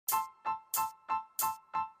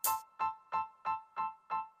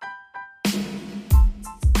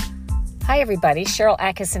Hi, everybody. Cheryl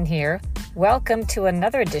Atkinson here. Welcome to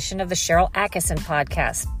another edition of the Cheryl Atkinson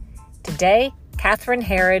podcast. Today, Catherine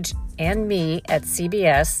Herridge and me at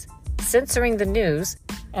CBS censoring the news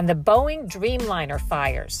and the Boeing Dreamliner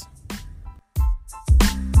fires.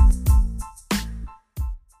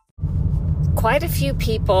 Quite a few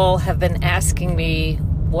people have been asking me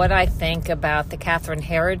what I think about the Catherine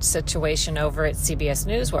Herridge situation over at CBS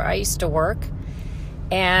News, where I used to work.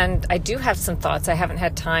 And I do have some thoughts. I haven't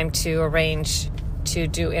had time to arrange to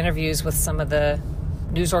do interviews with some of the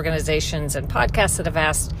news organizations and podcasts that have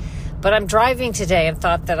asked. But I'm driving today and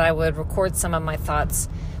thought that I would record some of my thoughts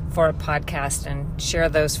for a podcast and share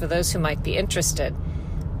those for those who might be interested.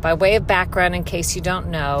 By way of background, in case you don't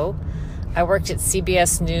know, I worked at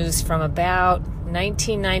CBS News from about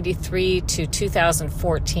 1993 to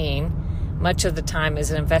 2014, much of the time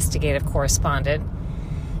as an investigative correspondent.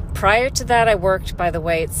 Prior to that, I worked, by the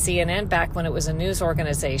way, at CNN back when it was a news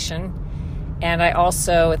organization. And I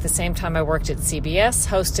also, at the same time I worked at CBS,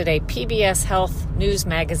 hosted a PBS health news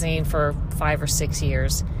magazine for 5 or 6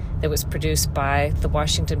 years that was produced by the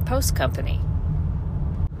Washington Post Company.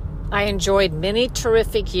 I enjoyed many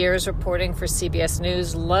terrific years reporting for CBS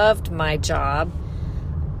News, loved my job,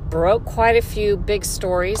 broke quite a few big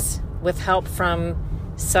stories with help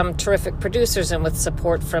from some terrific producers and with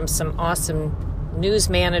support from some awesome news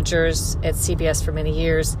managers at CBS for many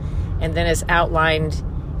years, and then as outlined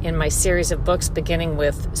in my series of books, beginning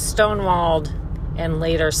with Stonewalled and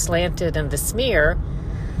later Slanted and The Smear,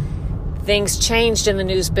 things changed in the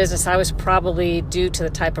news business. I was probably, due to the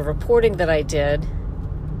type of reporting that I did,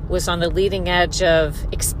 was on the leading edge of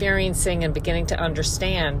experiencing and beginning to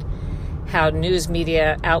understand how news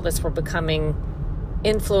media outlets were becoming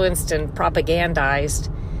influenced and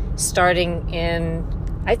propagandized, starting in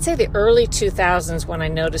I'd say the early 2000s, when I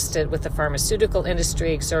noticed it with the pharmaceutical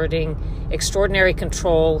industry exerting extraordinary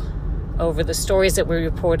control over the stories that we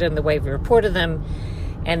reported and the way we reported them.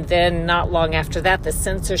 And then not long after that, the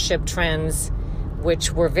censorship trends,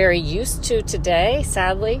 which we're very used to today,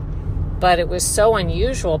 sadly. But it was so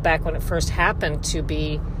unusual back when it first happened to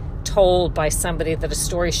be told by somebody that a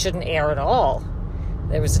story shouldn't air at all.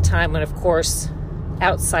 There was a time when, of course,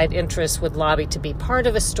 outside interests would lobby to be part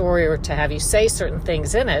of a story or to have you say certain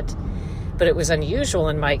things in it. But it was unusual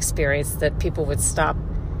in my experience that people would stop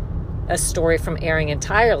a story from airing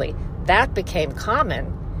entirely. That became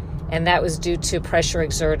common, and that was due to pressure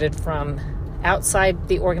exerted from outside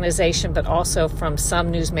the organization, but also from some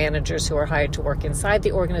news managers who are hired to work inside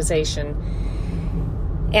the organization.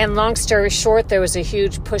 And long story short, there was a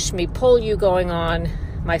huge push me, pull you going on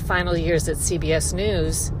my final years at CBS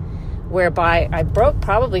News, whereby I broke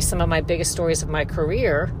probably some of my biggest stories of my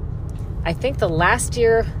career. I think the last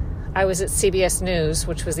year I was at CBS News,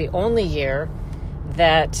 which was the only year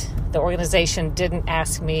that the organization didn't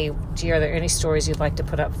ask me, gee, are there any stories you'd like to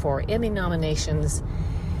put up for Emmy nominations?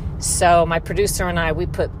 So my producer and I, we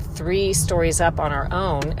put 3 stories up on our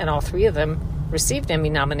own, and all 3 of them received Emmy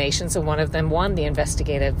nominations, and one of them won the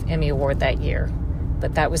Investigative Emmy Award that year.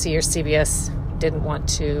 But that was the year CBS didn't want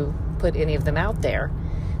to put any of them out there.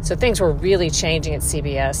 So things were really changing at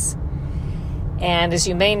CBS. And as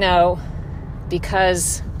you may know,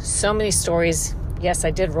 because so many stories, yes, I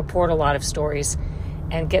did report a lot of stories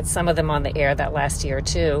and get some of them on the air that last year or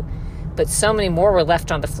two, but so many more were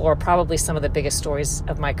left on the floor, probably some of the biggest stories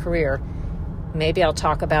of my career. Maybe I'll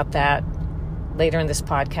talk about that later in this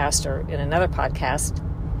podcast or in another podcast.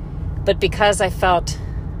 But because I felt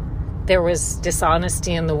there was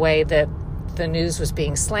dishonesty in the way that the news was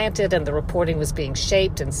being slanted and the reporting was being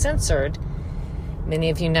shaped and censored. Many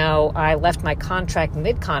of you know I left my contract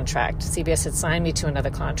mid-contract. CBS had signed me to another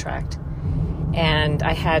contract. And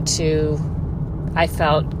I had to, I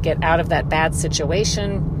felt, get out of that bad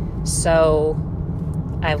situation. So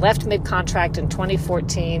I left mid-contract in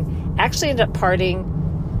 2014. Actually ended up parting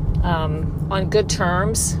on good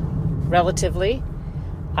terms, relatively.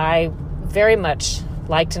 I very much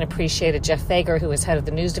liked and appreciated Jeff Fager, who was head of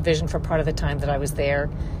the news division for part of the time that I was there,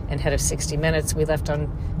 and head of 60 Minutes. We left on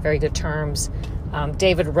very good terms.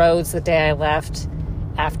 David Rhodes, the day I left,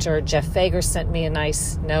 after Jeff Fager sent me a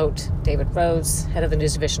nice note. David Rhodes, head of the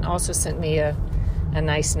news division, also sent me a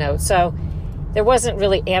nice note. So there wasn't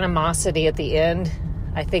really animosity at the end.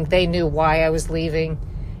 I think they knew why I was leaving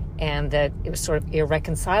and that it was sort of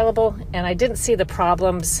irreconcilable. And I didn't see the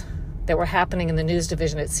problems that were happening in the news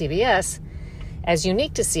division at CBS as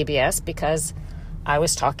unique to CBS, because I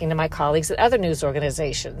was talking to my colleagues at other news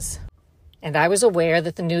organizations. And I was aware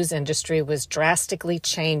that the news industry was drastically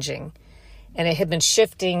changing, and it had been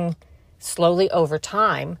shifting slowly over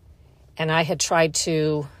time. And I had tried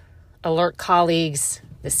to alert colleagues,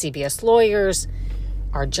 the CBS lawyers,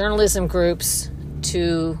 our journalism groups,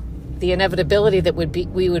 to the inevitability that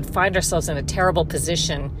we would find ourselves in a terrible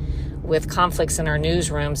position with conflicts in our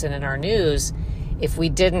newsrooms and in our news if we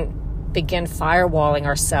didn't begin firewalling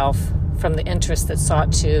ourselves from the interests that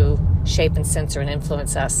sought to shape and censor and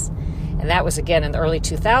influence us. And that was, again, in the early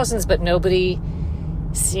 2000s, but nobody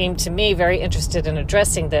seemed to me very interested in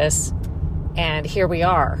addressing this. And here we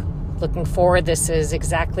are. Looking forward, this is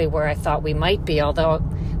exactly where I thought we might be, although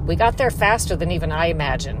we got there faster than even I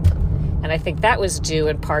imagined. And I think that was due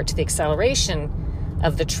in part to the acceleration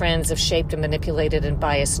of the trends of shaped and manipulated and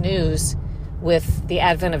biased news with the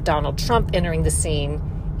advent of Donald Trump entering the scene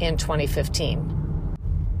in 2015.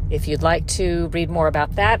 If you'd like to read more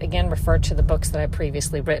about that, again, refer to the books that I've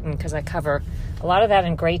previously written, because I cover a lot of that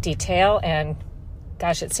in great detail, and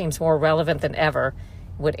gosh, it seems more relevant than ever.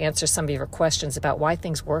 It would answer some of your questions about why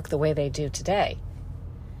things work the way they do today.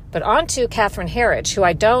 But on to Catherine Herridge, who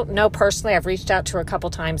I don't know personally. I've reached out to her a couple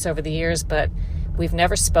times over the years, but we've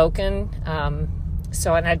never spoken.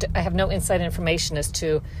 And I have no inside information as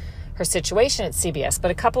to her situation at CBS,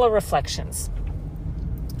 but a couple of reflections.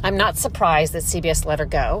 I'm not surprised that CBS let her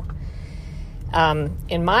go.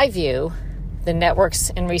 In my view, the networks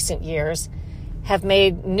in recent years have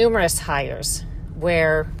made numerous hires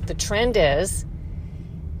where the trend is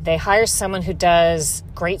they hire someone who does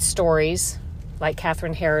great stories, like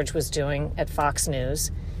Catherine Herridge was doing at Fox News,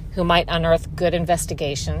 who might unearth good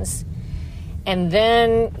investigations. And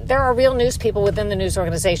then there are real news people within the news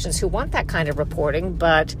organizations who want that kind of reporting,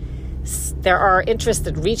 but there are interests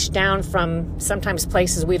that reach down from sometimes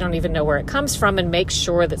places we don't even know where it comes from and make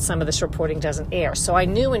sure that some of this reporting doesn't air. So I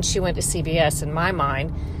knew when she went to CBS, in my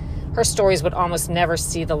mind, her stories would almost never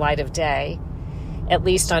see the light of day, at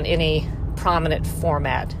least on any prominent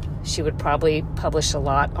format. She would probably publish a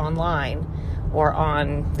lot online or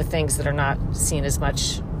on the things that are not seen as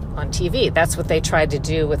much on TV. That's what they tried to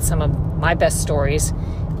do with some of my best stories.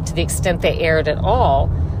 To the extent they aired at all,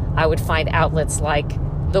 I would find outlets like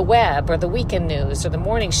the web or the weekend news or the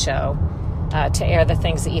morning show to air the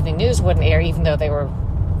things the evening news wouldn't air, even though they were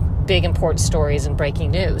big, important stories and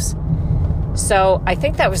breaking news. So I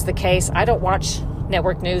think that was the case. I don't watch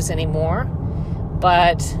network news anymore,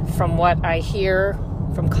 but from what I hear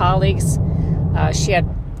from colleagues, she had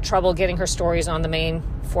trouble getting her stories on the main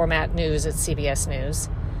format news at CBS News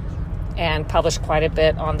and published quite a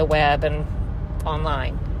bit on the web and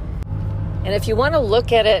online. And if you want to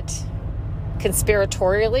look at it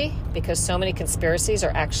conspiratorially, because so many conspiracies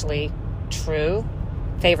are actually true.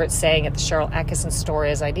 Favorite saying at the Cheryl Atkinson store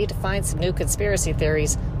is, I need to find some new conspiracy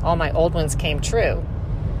theories. All my old ones came true.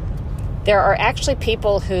 There are actually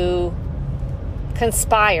people who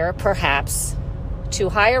conspire, perhaps, to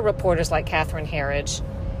hire reporters like Catherine Herridge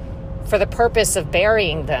for the purpose of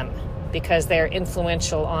burying them because they're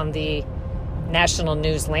influential on the national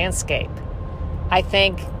news landscape. I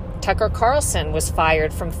think Tucker Carlson was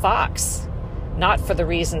fired from Fox, not for the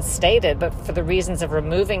reasons stated, but for the reasons of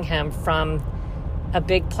removing him from a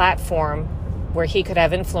big platform where he could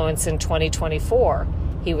have influence in 2024.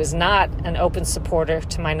 He was not an open supporter,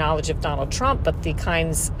 to my knowledge, of Donald Trump, but the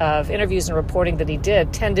kinds of interviews and reporting that he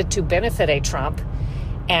did tended to benefit a Trump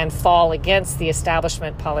and fall against the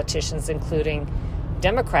establishment politicians, including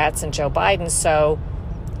Democrats and Joe Biden. So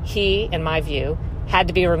he, in my view, had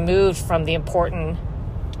to be removed from the important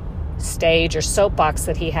stage or soapbox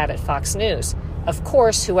that he had at Fox News. Of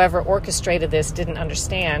course, whoever orchestrated this didn't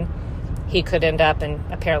understand he could end up, and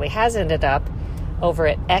apparently has ended up, over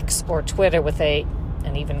at X or Twitter with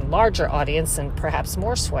an even larger audience and perhaps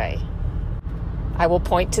more sway. I will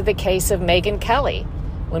point to the case of Megyn Kelly.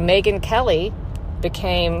 When Megyn Kelly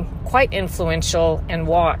became quite influential and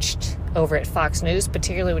watched over at Fox News,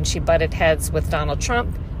 particularly when she butted heads with Donald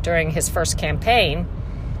Trump during his first campaign,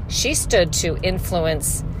 she stood to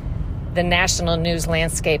influence the national news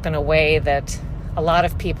landscape in a way that a lot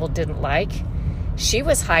of people didn't like. She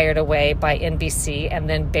was hired away by NBC and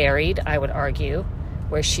then buried, I would argue,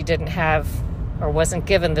 where she didn't have or wasn't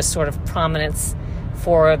given the sort of prominence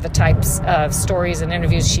for the types of stories and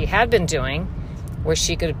interviews she had been doing, where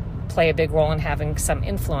she could play a big role in having some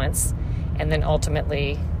influence, and then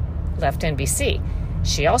ultimately left NBC.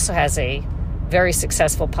 She also has a very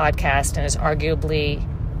successful podcast and is arguably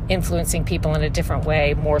influencing people in a different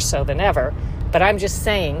way, more so than ever. But I'm just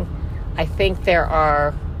saying, I think there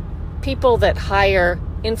are people that hire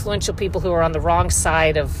influential people who are on the wrong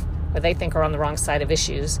side of, or they think are on the wrong side of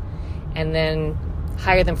issues, and then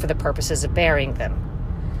hire them for the purposes of burying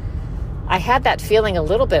them. I had that feeling a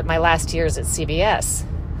little bit my last years at CBS,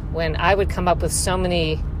 when I would come up with so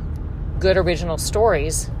many good original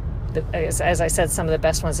stories, that, as I said, some of the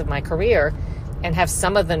best ones of my career, and have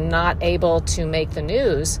some of them not able to make the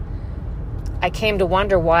news, I came to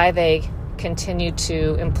wonder why they continued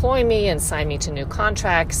to employ me and sign me to new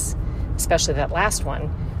contracts, especially that last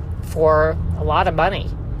one, for a lot of money.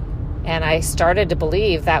 And I started to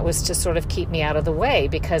believe that was to sort of keep me out of the way,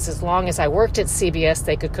 because as long as I worked at CBS,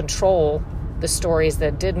 they could control the stories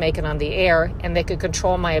that did make it on the air, and they could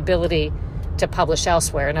control my ability to publish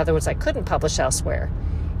elsewhere. In other words, I couldn't publish elsewhere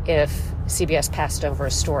if CBS passed over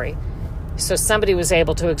a story. So somebody was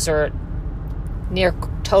able to exert near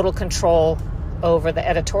total control over the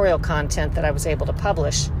editorial content that I was able to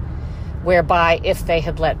publish, whereby if they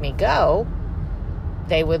had let me go,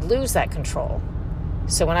 they would lose that control.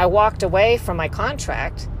 So when I walked away from my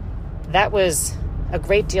contract, that was a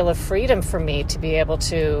great deal of freedom for me to be able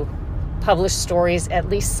to publish stories at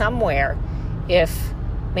least somewhere if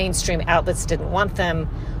mainstream outlets didn't want them,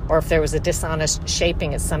 or if there was a dishonest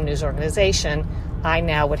shaping at some news organization. I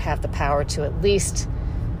now would have the power to at least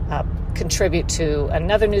contribute to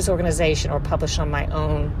another news organization or publish on my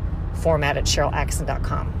own format at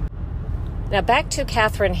CherylAxon.com. Now back to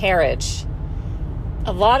Catherine Herridge.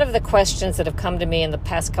 A lot of the questions that have come to me in the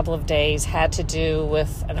past couple of days had to do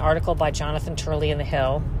with an article by Jonathan Turley in The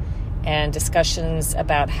Hill and discussions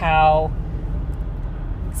about how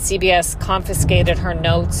CBS confiscated her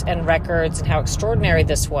notes and records and how extraordinary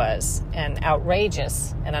this was and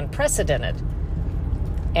outrageous and unprecedented.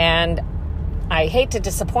 And I hate to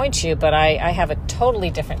disappoint you, but I have a totally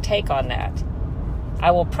different take on that. I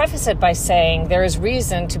will preface it by saying there is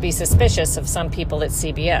reason to be suspicious of some people at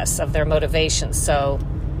CBS, of their motivations. So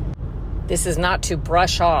this is not to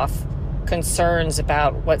brush off concerns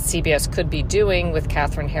about what CBS could be doing with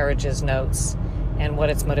Catherine Herridge's notes and what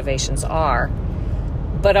its motivations are.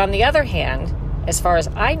 But on the other hand, as far as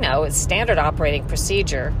I know, it's standard operating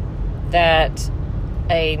procedure that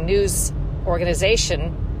a news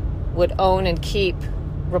organization would own and keep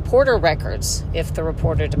reporter records if the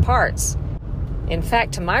reporter departs. In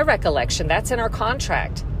fact, to my recollection, that's in our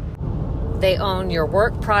contract. They own your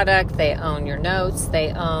work product, they own your notes,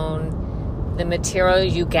 they own the material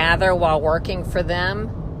you gather while working for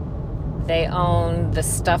them, they own the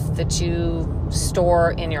stuff that you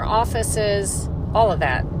store in your offices, all of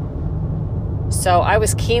that. So I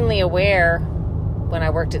was keenly aware when I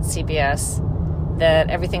worked at CBS that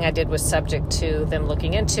everything I did was subject to them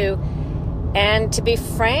looking into. And to be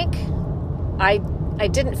frank, I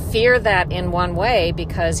didn't fear that in one way,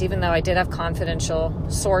 because even though I did have confidential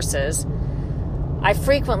sources, I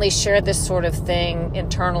frequently shared this sort of thing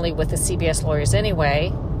internally with the CBS lawyers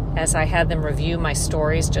anyway, as I had them review my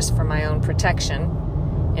stories just for my own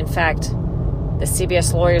protection. In fact, the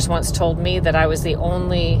CBS lawyers once told me that I was the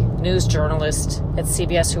only news journalist at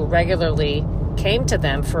CBS who regularly came to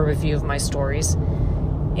them for a review of my stories,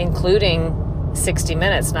 including 60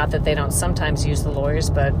 Minutes. Not that they don't sometimes use the lawyers,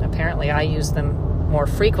 but apparently I use them more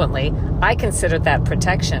frequently. I considered that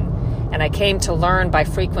protection, and I came to learn by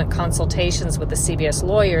frequent consultations with the CBS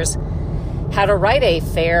lawyers how to write a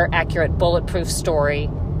fair, accurate, bulletproof story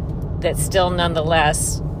that still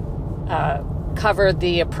nonetheless covered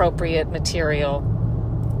the appropriate material,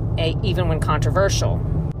 even when controversial,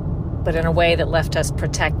 but in a way that left us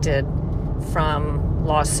protected from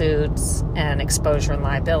lawsuits and exposure and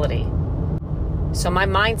liability. So my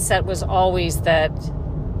mindset was always that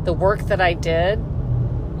the work that I did,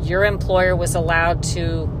 your employer was allowed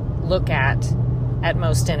to look at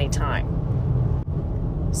most any time.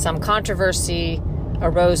 Some controversy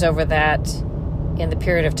arose over that in the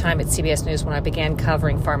period of time at CBS News when I began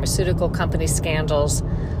covering pharmaceutical company scandals.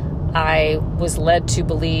 I was led to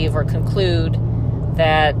believe or conclude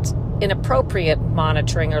that inappropriate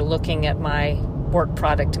monitoring or looking at my work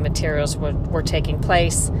product and materials were taking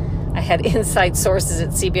place. I had inside sources at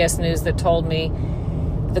CBS News that told me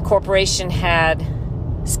the corporation had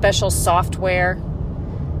special software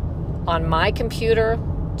on my computer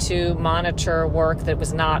to monitor work that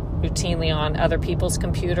was not routinely on other people's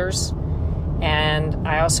computers. And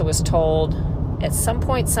I also was told at some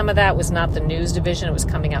point some of that was not the news division, it was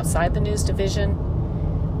coming outside the news division.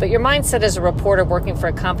 But your mindset as a reporter working for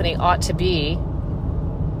a company ought to be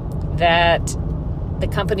that the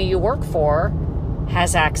company you work for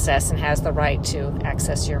has access and has the right to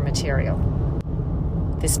access your material.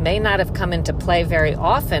 This may not have come into play very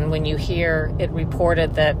often when you hear it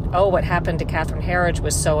reported that, oh, what happened to Catherine Herridge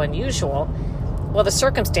was so unusual. Well, the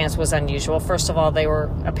circumstance was unusual. First of all, they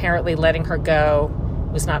were apparently letting her go.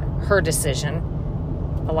 It was not her decision.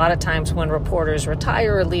 A lot of times when reporters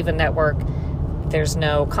retire or leave a network, there's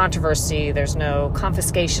no controversy, there's no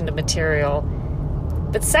confiscation of material.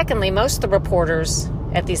 But secondly, most of the reporters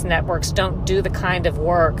at these networks don't do the kind of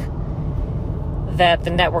work that the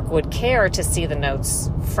network would care to see the notes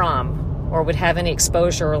from or would have any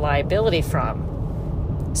exposure or liability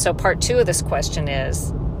from. So part 2 of this question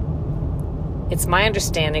is, it's my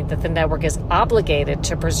understanding that the network is obligated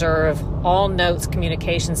to preserve all notes,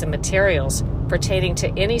 communications, and materials pertaining to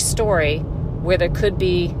any story where there could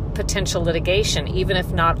be potential litigation, even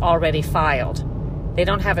if not already filed. They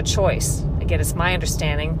don't have a choice. Again, it's my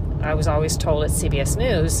understanding, I was always told at CBS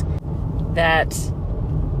News, that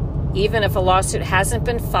even if a lawsuit hasn't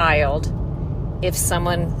been filed, if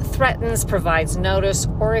someone threatens, provides notice,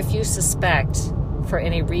 or if you suspect for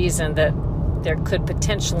any reason that there could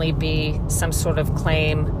potentially be some sort of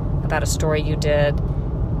claim about a story you did,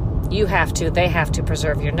 they have to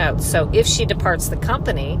preserve your notes. So if she departs the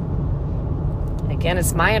company, again,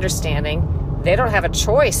 it's my understanding, they don't have a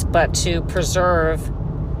choice but to preserve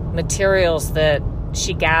materials that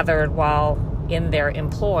she gathered while in their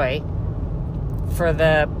employ for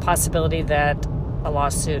the possibility that a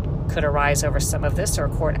lawsuit could arise over some of this or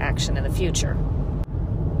court action in the future.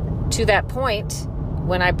 To that point,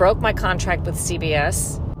 when I broke my contract with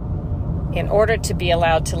CBS, in order to be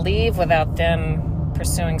allowed to leave without them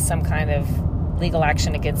pursuing some kind of legal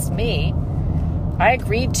action against me, I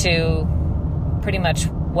agreed to pretty much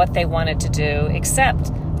what they wanted to do,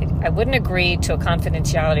 except I wouldn't agree to a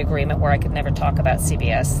confidentiality agreement where I could never talk about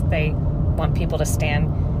CBS. They want people to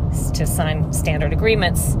sign standard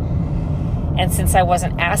agreements. And since I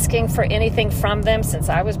wasn't asking for anything from them, since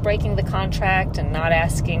I was breaking the contract and not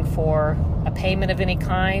asking for a payment of any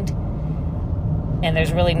kind, and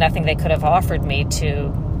there's really nothing they could have offered me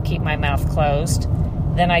to keep my mouth closed,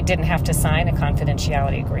 then I didn't have to sign a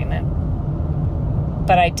confidentiality agreement.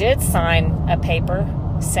 But I did sign a paper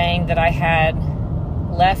saying that I had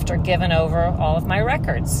left or given over all of my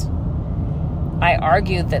records. I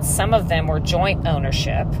argued that some of them were joint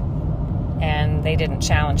ownership, and they didn't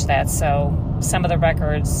challenge that. So some of the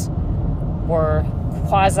records were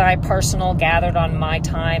quasi-personal, gathered on my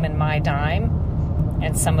time and my dime,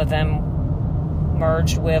 and some of them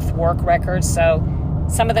merged with work records. So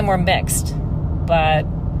some of them were mixed. But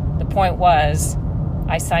the point was,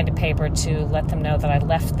 I signed a paper to let them know that I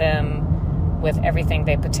left them with everything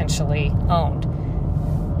they potentially owned.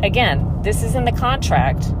 Again, this is in the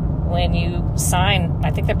contract. When you sign,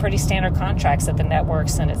 I think they're pretty standard contracts at the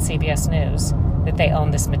networks and at CBS News, that they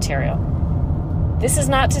own this material. This is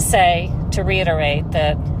not to say, to reiterate,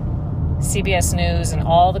 that CBS News and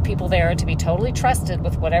all the people there are to be totally trusted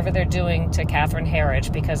with whatever they're doing to Catherine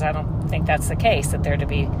Herridge, because I don't think that's the case, that they're to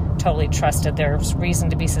be totally trusted. There's reason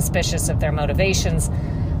to be suspicious of their motivations.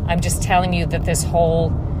 I'm just telling you that this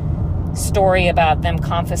whole story about them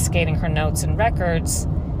confiscating her notes and records,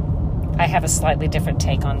 I have a slightly different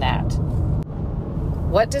take on that.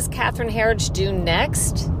 What does Catherine Herridge do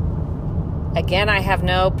next? Again, I have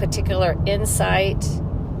no particular insight.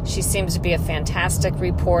 She seems to be a fantastic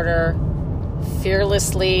reporter,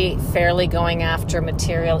 fearlessly, fairly going after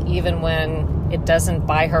material, even when it doesn't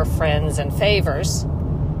buy her friends and favors.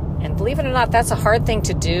 And believe it or not, that's a hard thing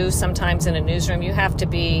to do sometimes in a newsroom. You have to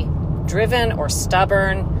be driven or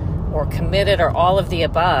stubborn or committed or all of the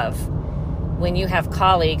above when you have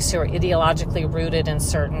colleagues who are ideologically rooted in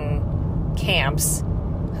certain camps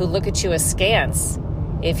who look at you askance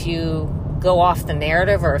if you go off the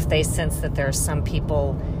narrative, or if they sense that there are some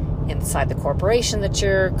people inside the corporation that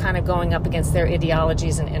you're kind of going up against their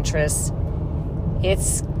ideologies and interests.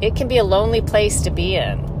 It can be a lonely place to be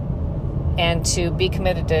in, and to be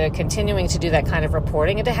committed to continuing to do that kind of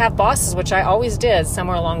reporting, and to have bosses, which I always did.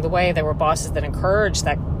 Somewhere along the way, there were bosses that encouraged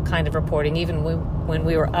that kind of reporting, even when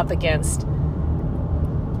we were up against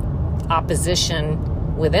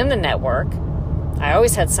opposition within the network. I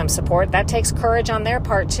always had some support. That takes courage on their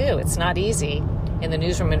part too. It's not easy in the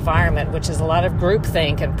newsroom environment, which is a lot of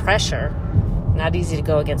groupthink and pressure. Not easy to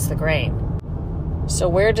go against the grain. So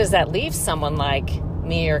where does that leave someone like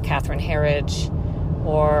me or Catherine Herridge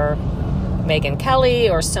or Megyn Kelly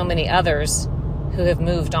or so many others who have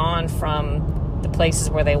moved on from the places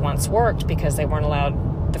where they once worked because they weren't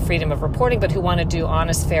allowed the freedom of reporting, but who want to do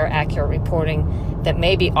honest, fair, accurate reporting that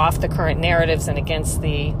may be off the current narratives and against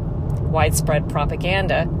the widespread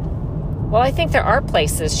propaganda? Well, I think there are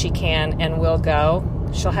places she can and will go.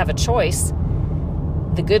 She'll have a choice.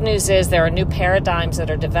 The good news is there are new paradigms that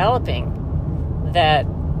are developing that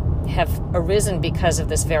have arisen because of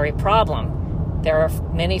this very problem. There are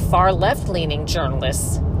many far left-leaning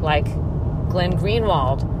journalists like Glenn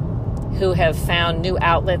Greenwald who have found new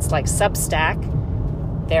outlets like Substack.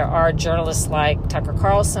 There are journalists like Tucker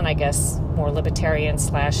Carlson, I guess more libertarian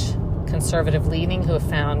 / conservative leaning, who have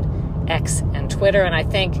found X and Twitter. And I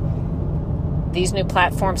think These new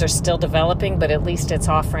platforms are still developing, but at least it's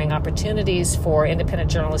offering opportunities for independent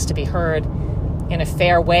journalists to be heard in a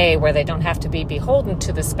fair way where they don't have to be beholden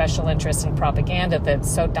to the special interests and propaganda that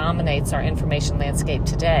so dominates our information landscape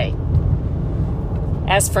today.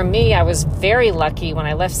 As for me, I was very lucky when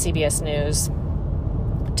I left CBS News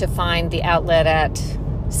to find the outlet at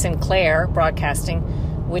Sinclair Broadcasting,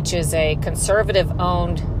 which is a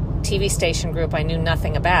conservative-owned TV station group I knew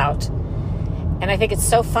nothing about. And I think it's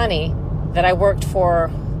so funny that I worked for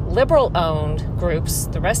liberal-owned groups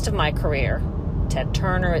the rest of my career. Ted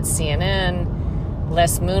Turner at CNN,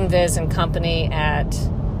 Les Moonves and Company at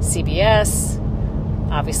CBS.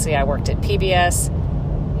 Obviously, I worked at PBS.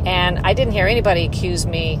 And I didn't hear anybody accuse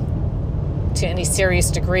me to any serious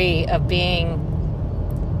degree of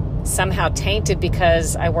being somehow tainted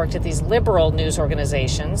because I worked at these liberal news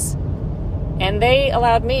organizations. And they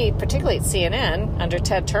allowed me, particularly at CNN, under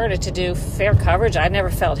Ted Turner, to do fair coverage. I never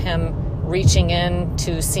felt him reaching in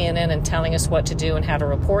to CNN and telling us what to do and how to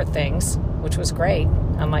report things, which was great,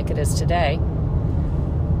 unlike it is today.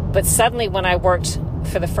 But suddenly when I worked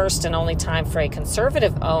for the first and only time for a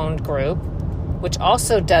conservative-owned group, which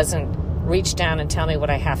also doesn't reach down and tell me what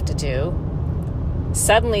I have to do,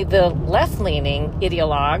 suddenly the left-leaning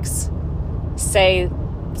ideologues say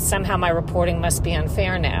somehow my reporting must be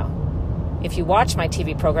unfair now. If you watch my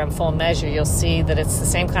TV program Full Measure, you'll see that it's the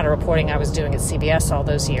same kind of reporting I was doing at CBS all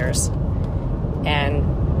those years.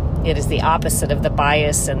 And it is the opposite of the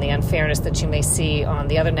bias and the unfairness that you may see on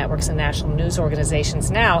the other networks and national news organizations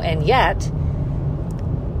now. And yet,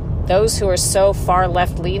 those who are so far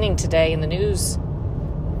left-leaning today in the news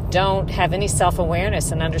don't have any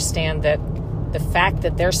self-awareness and understand that the fact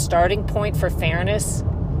that their starting point for fairness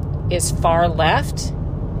is far left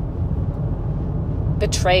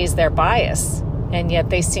betrays their bias. And yet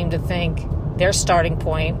they seem to think their starting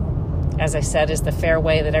point, as I said, is the fair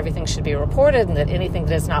way that everything should be reported, and that anything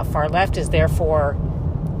that is not far left is therefore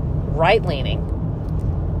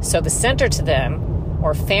right-leaning. So the center to them,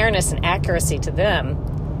 or fairness and accuracy to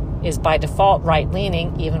them, is by default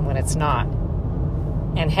right-leaning, even when it's not.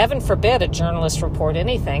 And heaven forbid a journalist report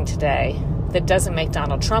anything today that doesn't make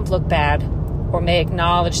Donald Trump look bad, or may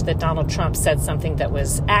acknowledge that Donald Trump said something that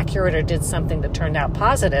was accurate or did something that turned out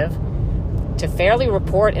positive. To fairly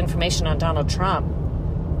report information on Donald Trump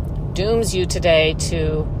dooms you today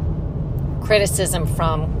to criticism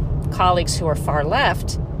from colleagues who are far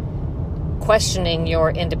left, questioning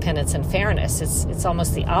your independence and fairness. It's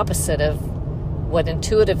almost the opposite of what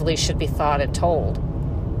intuitively should be thought and told.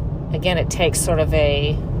 Again, it takes sort of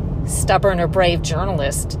a stubborn or brave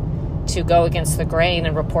journalist to go against the grain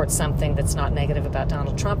and report something that's not negative about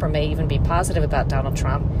Donald Trump, or may even be positive about Donald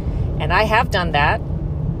Trump. And I have done that,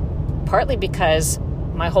 partly because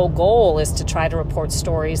my whole goal is to try to report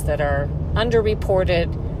stories that are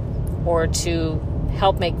underreported, or to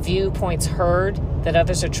help make viewpoints heard that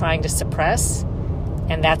others are trying to suppress.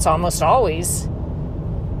 And that's almost always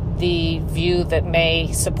the view that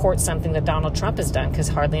may support something that Donald Trump has done, because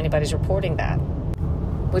hardly anybody's reporting that.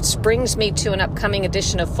 Which brings me to an upcoming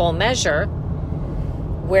edition of Full Measure,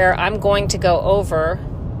 where I'm going to go over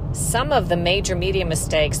some of the major media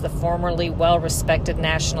mistakes the formerly well-respected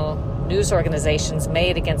national news organizations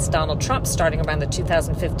made against Donald Trump starting around the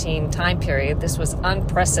 2015 time period. This was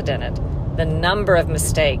unprecedented. The number of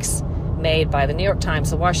mistakes made by the New York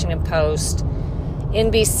Times, the Washington Post,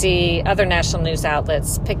 NBC, other national news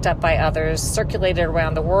outlets, picked up by others, circulated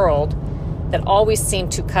around the world, that always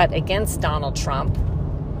seemed to cut against Donald Trump.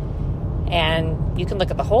 And you can look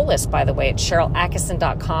at the whole list, by the way, at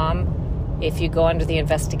SharylAttkisson.com. If you go under the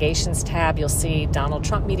investigations tab, you'll see Donald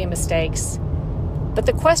Trump media mistakes. But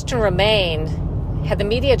the question remained, had the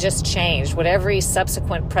media just changed? Would every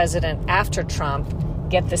subsequent president after Trump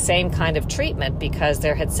get the same kind of treatment because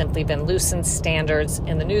there had simply been loosened standards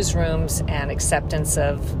in the newsrooms and acceptance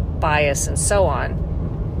of bias and so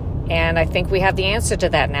on? And I think we have the answer to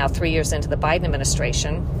that now, 3 years into the Biden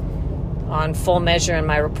administration. On Full Measure in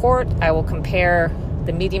my report, I will compare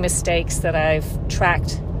the media mistakes that I've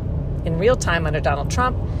tracked in real time under Donald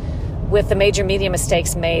Trump with the major media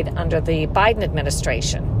mistakes made under the Biden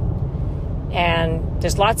administration. And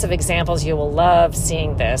there's lots of examples. You will love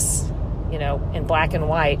seeing this, in black and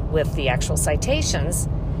white with the actual citations.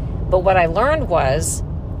 But what I learned was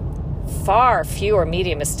far fewer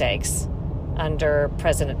media mistakes under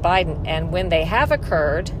President Biden. And when they have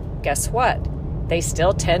occurred, guess what? They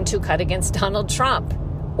still tend to cut against Donald Trump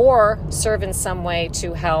or serve in some way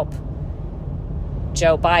to help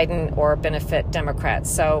Joe Biden or benefit Democrats.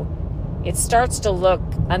 So it starts to look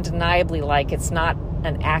undeniably like it's not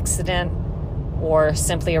an accident or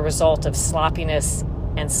simply a result of sloppiness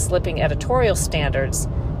and slipping editorial standards,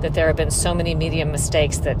 that there have been so many media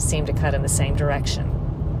mistakes that seem to cut in the same direction.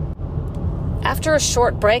 After a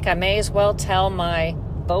short break, I may as well tell my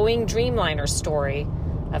Boeing Dreamliner story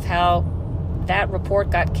of how that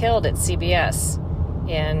report got killed at CBS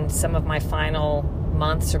in some of my final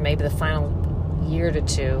months, or maybe the final year to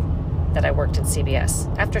two that I worked at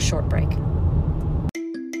CBS, after a short break.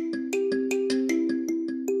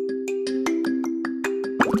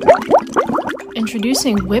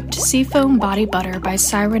 Introducing Whipped Seafoam Body Butter by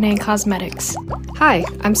Cyrene Cosmetics. Hi,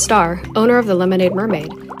 I'm Star, owner of the Lemonade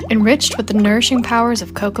Mermaid. Enriched with the nourishing powers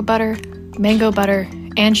of cocoa butter, mango butter,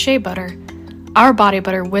 and shea butter, our body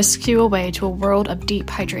butter whisks you away to a world of deep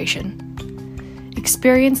hydration.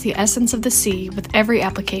 Experience the essence of the sea with every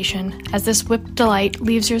application, as this whipped delight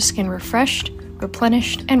leaves your skin refreshed,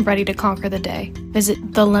 replenished, and ready to conquer the day. Visit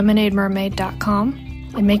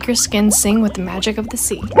thelemonademermaid.com and make your skin sing with the magic of the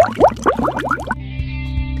sea.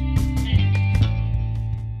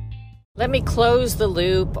 Let me close the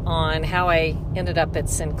loop on how I ended up at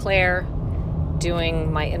Sinclair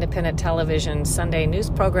doing my independent television Sunday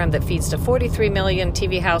news program that feeds to 43 million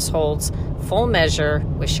TV households, Full Measure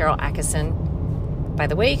with Cheryl Atkinson. By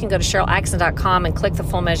the way, you can go to CherylAtkinson.com and click the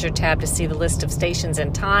Full Measure tab to see the list of stations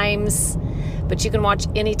and times. But you can watch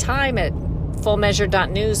any time at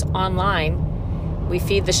fullmeasure.news online. We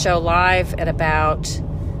feed the show live at about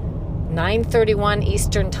 9:31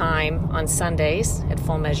 Eastern Time on Sundays at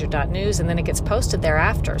fullmeasure.news, and then it gets posted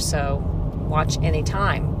thereafter, so watch any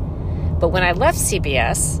time. But when I left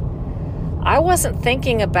CBS, I wasn't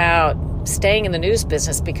thinking about staying in the news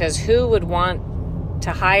business, because who would want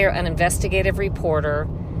to hire an investigative reporter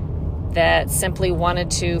that simply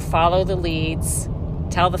wanted to follow the leads,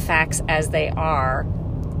 tell the facts as they are,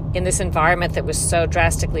 in this environment that was so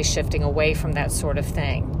drastically shifting away from that sort of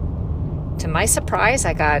thing. To my surprise,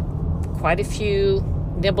 I got quite a few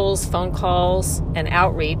nibbles, phone calls, and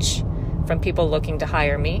outreach from people looking to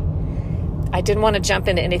hire me. I didn't want to jump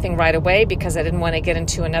into anything right away because I didn't want to get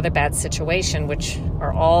into another bad situation, which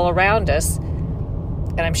are all around us.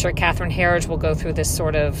 And I'm sure Catherine Herridge will go through this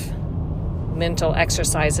sort of mental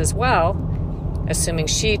exercise as well, assuming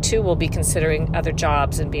she too will be considering other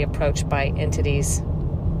jobs and be approached by entities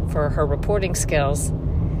for her reporting skills.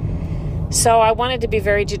 So I wanted to be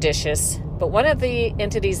very judicious. But one of the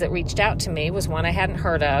entities that reached out to me was one I hadn't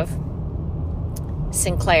heard of,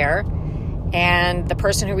 Sinclair. And the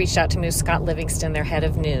person who reached out to me was Scott Livingston, their head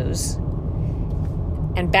of news.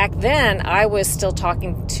 And back then, I was still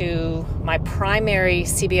talking to my primary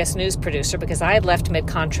CBS News producer because I had left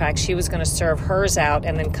mid-contract. She was going to serve hers out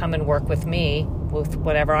and then come and work with me with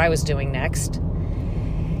whatever I was doing next.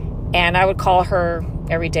 And I would call her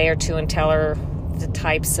every day or two and tell her the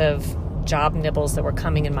types of job nibbles that were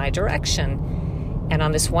coming in my direction. And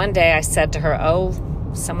on this one day, I said to her,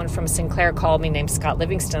 someone from Sinclair called me named Scott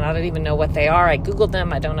Livingston. I don't even know what they are. I Googled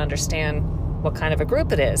them. I don't understand what kind of a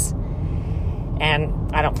group it is. And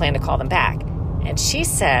I don't plan to call them back. And she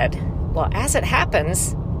said, well, as it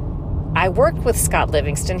happens, I worked with Scott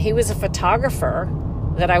Livingston. He was a photographer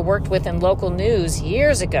that I worked with in local news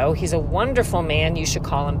years ago. He's a wonderful man. You should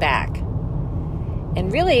call him back.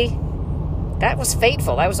 And really, that was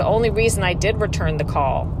fateful. That was the only reason I did return the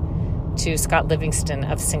call to Scott Livingston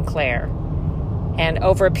of Sinclair. And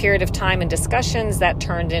over a period of time and discussions, that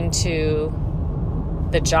turned into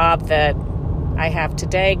the job that I have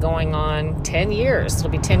today, going on 10 years. It'll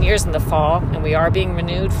be 10 years in the fall, and we are being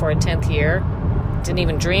renewed for a 10th year. Didn't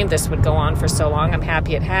even dream this would go on for so long. I'm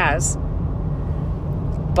happy it has.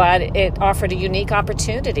 But it offered a unique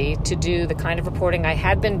opportunity to do the kind of reporting I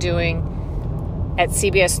had been doing at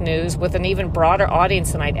CBS News with an even broader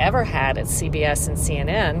audience than I'd ever had at CBS and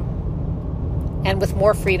CNN, and with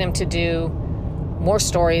more freedom to do more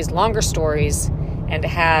stories, longer stories, and to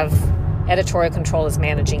have editorial control as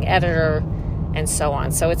managing editor, and so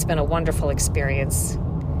on. So it's been a wonderful experience.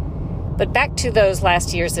 But back to those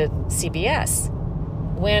last years at CBS.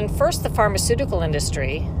 When first the pharmaceutical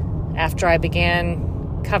industry, after I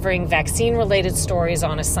began covering vaccine-related stories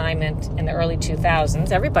on assignment in the early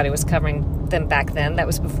 2000s, everybody was covering them back then. That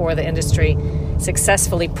was before the industry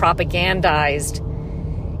successfully propagandized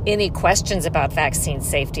any questions about vaccine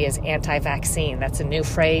safety as anti-vaccine. That's a new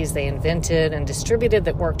phrase they invented and distributed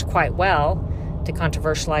that worked quite well to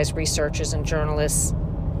controversialize researchers and journalists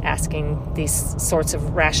asking these sorts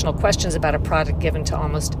of rational questions about a product given to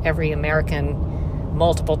almost every American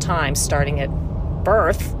multiple times, starting at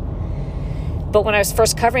birth. But when I was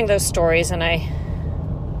first covering those stories, and I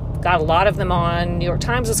got a lot of them on, New York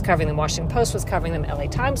Times was covering them, Washington Post was covering them, LA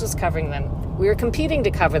Times was covering them. We were competing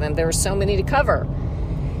to cover them. There were so many to cover.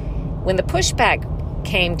 When the pushback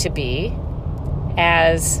came to be,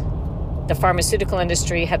 as the pharmaceutical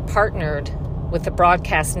industry had partnered with the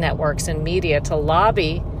broadcast networks and media to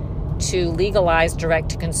lobby to legalize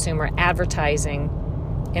direct-to-consumer advertising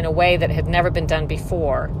in a way that had never been done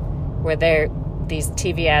before, where these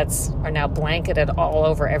TV ads are now blanketed all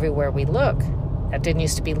over everywhere we look. It didn't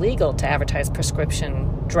used to be legal to advertise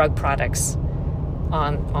prescription drug products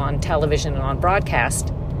on television and on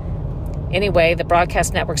broadcast. Anyway, the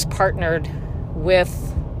broadcast networks partnered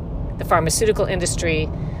with the pharmaceutical industry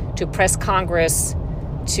to press Congress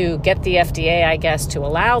to get the FDA, I guess, to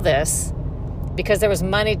allow this, because there was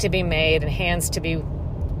money to be made and hands to be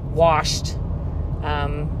washed,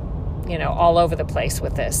 all over the place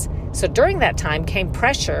with this. So during that time came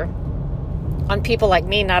pressure on people like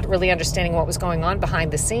me not really understanding what was going on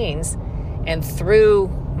behind the scenes, and through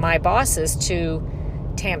my bosses to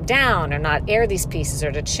tamp down or not air these pieces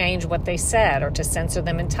or to change what they said or to censor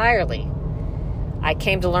them entirely. I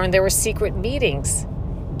came to learn there were secret meetings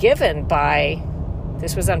given by,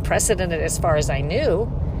 this was unprecedented as far as I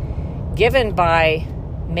knew, given by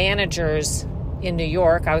managers in New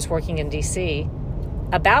York, I was working in D.C.,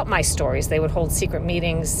 about my stories. They would hold secret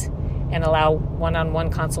meetings and allow one-on-one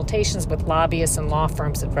consultations with lobbyists and law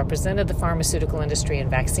firms that represented the pharmaceutical industry and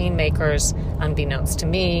vaccine makers, unbeknownst to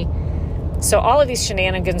me. So all of these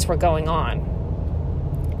shenanigans were going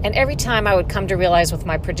on. And every time I would come to realize with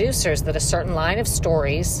my producers that a certain line of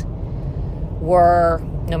stories were,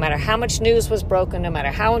 no matter how much news was broken, no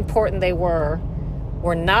matter how important they were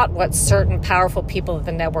not what certain powerful people at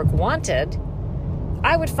the network wanted,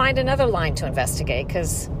 I would find another line to investigate,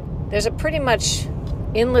 because there's a pretty much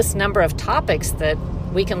endless number of topics that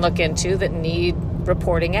we can look into that need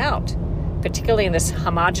reporting out, particularly in this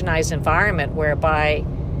homogenized environment whereby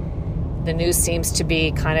the news seems to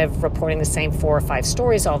be kind of reporting the same 4 or 5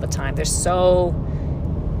 stories all the time. There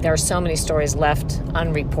are so many stories left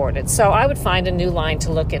unreported. So I would find a new line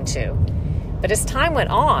to look into. But as time went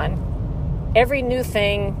on, every new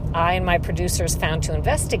thing I and my producers found to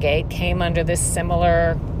investigate came under this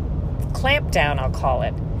similar clampdown, I'll call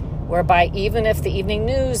it, whereby even if the evening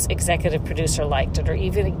news executive producer liked it, or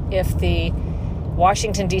even if the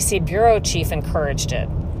Washington, D.C. bureau chief encouraged it,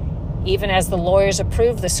 even as the lawyers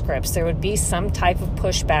approved the scripts, there would be some type of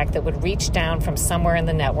pushback that would reach down from somewhere in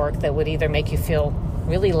the network that would either make you feel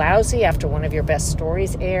really lousy after one of your best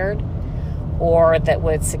stories aired, or that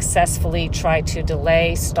would successfully try to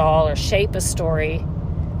delay, stall, or shape a story.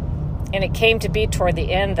 And it came to be toward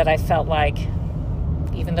the end that I felt like,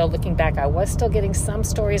 even though looking back I was still getting some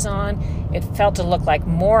stories on, it felt to look like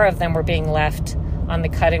more of them were being left on the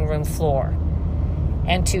cutting room floor.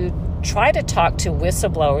 And to try to talk to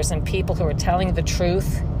whistleblowers and people who are telling the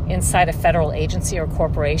truth inside a federal agency or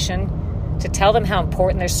corporation, to tell them how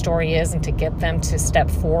important their story is and to get them to step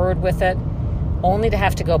forward with it, only to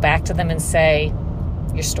have to go back to them and say,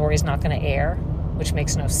 your story's not going to air, which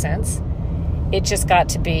makes no sense. It just got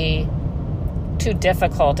to be too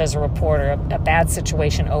difficult as a reporter, a bad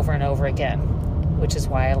situation over and over again, which is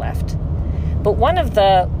why I left. But one of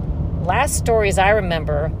the last stories I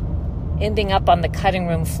remember ending up on the cutting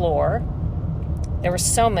room floor, there were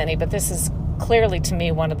so many, but this is clearly to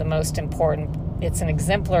me one of the most important. It's an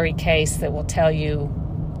exemplary case that will tell you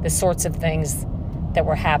the sorts of things that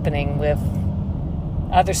were happening with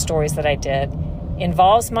other stories that I did,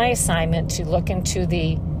 involves my assignment to look into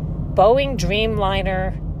the Boeing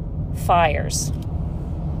Dreamliner fires.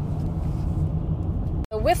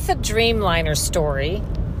 With the Dreamliner story,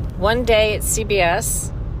 one day at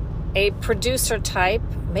CBS, a producer type,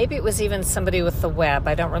 maybe it was even somebody with the web,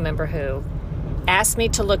 I don't remember who, asked me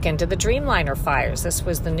to look into the Dreamliner fires. This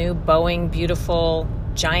was the new Boeing beautiful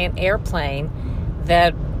giant airplane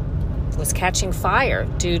that was catching fire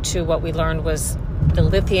due to what we learned was the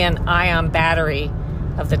lithium-ion battery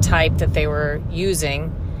of the type that they were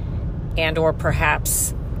using, and or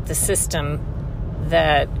perhaps the system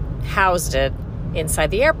that housed it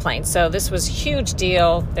inside the airplane. So this was a huge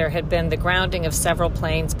deal. There had been the grounding of several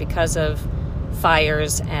planes because of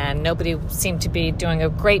fires, and nobody seemed to be doing a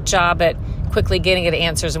great job at quickly getting at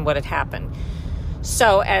answers and what had happened.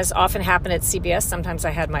 So, as often happened at CBS, sometimes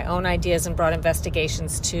I had my own ideas and brought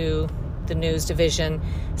investigations to the news division.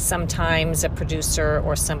 Sometimes a producer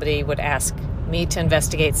or somebody would ask me to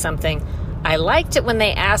investigate something. I liked it when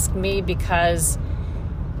they asked me because,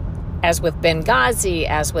 as with Benghazi,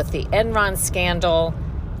 as with the Enron scandal,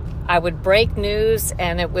 I would break news,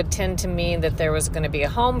 and it would tend to mean that there was going to be a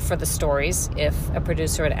home for the stories. If a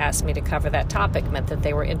producer had asked me to cover that topic, meant that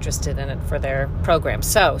they were interested in it for their program.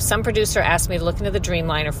 So some producer asked me to look into the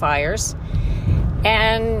Dreamliner fires,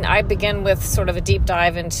 and I begin with sort of a deep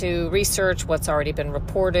dive into research, what's already been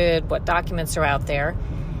reported, what documents are out there.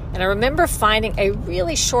 And I remember finding a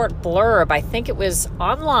really short blurb, I think it was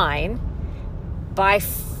online, by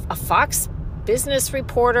a Fox Business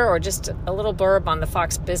reporter, or just a little blurb on the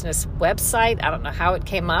Fox Business website. I don't know how it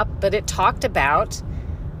came up, but it talked about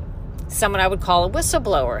someone I would call a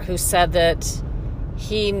whistleblower who said that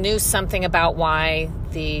he knew something about why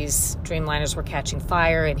these Dreamliners were catching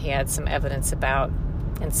fire, and he had some evidence about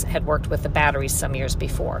and had worked with the batteries some years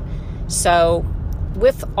before. So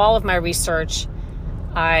with all of my research,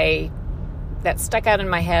 that stuck out in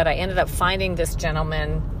my head. I ended up finding this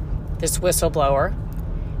gentleman, this whistleblower,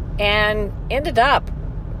 and ended up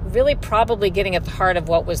really probably getting at the heart of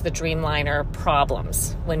what was the Dreamliner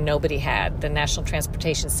problems when nobody had. The National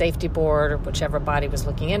Transportation Safety Board, or whichever body was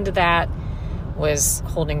looking into that, was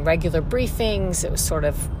holding regular briefings. It was sort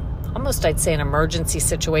of almost, I'd say, an emergency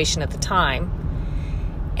situation at the time.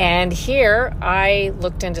 And here I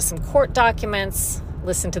looked into some court documents,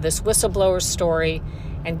 listened to this whistleblower's story,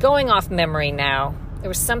 and going off memory now, there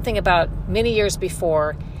was something about many years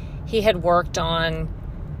before he had worked on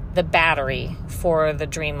the battery for the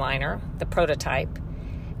Dreamliner, the prototype.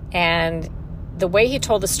 And the way he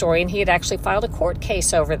told the story, and he had actually filed a court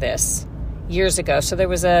case over this years ago. So there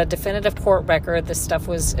was a definitive court record. This stuff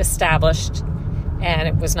was established, and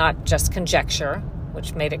it was not just conjecture,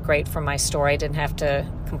 which made it great for my story. I didn't have to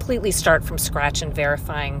completely start from scratch in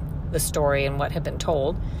verifying the story and what had been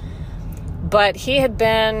told. But he had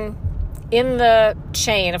been in the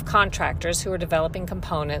chain of contractors who were developing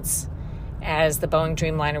components as the Boeing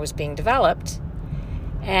Dreamliner was being developed.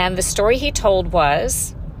 And the story he told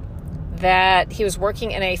was that he was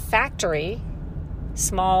working in a factory,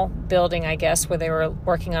 small building, I guess, where they were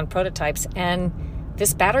working on prototypes, and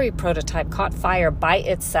this battery prototype caught fire by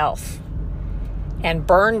itself and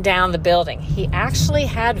burned down the building. He actually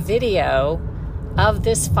had video of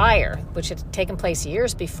this fire, which had taken place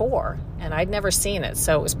years before, and I'd never seen it,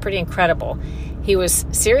 so it was pretty incredible. He was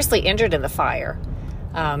seriously injured in the fire.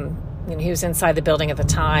 He was inside the building at the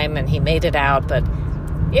time, and he made it out, but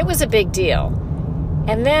it was a big deal.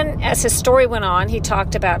 And then as his story went on, he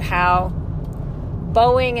talked about how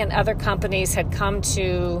Boeing and other companies had come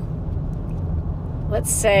to,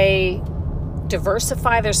 let's say,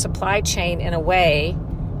 diversify their supply chain in a way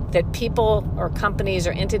that people or companies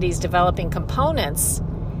or entities developing components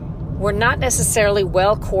were not necessarily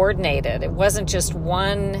well coordinated. It wasn't just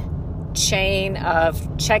one chain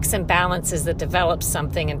of checks and balances that developed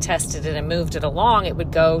something and tested it and moved it along. It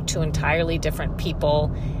would go to entirely different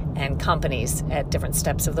people and companies at different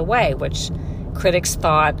steps of the way, which critics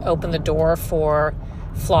thought opened the door for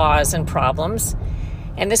flaws and problems.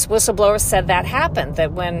 And this whistleblower said that happened,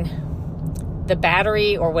 that when the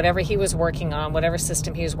battery or whatever he was working on, whatever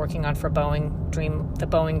system he was working on for the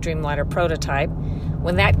Boeing Dreamliner prototype,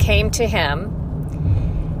 when that came to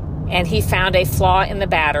him and he found a flaw in the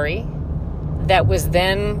battery that was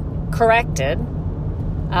then corrected,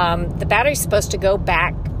 the battery's supposed to go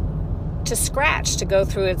back to scratch, to go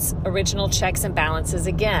through its original checks and balances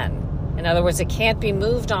again. In other words, it can't be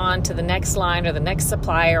moved on to the next line or the next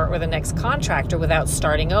supplier or the next contractor without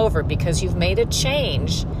starting over, because you've made a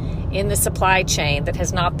change in the supply chain that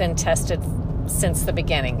has not been tested since the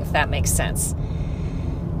beginning, if that makes sense.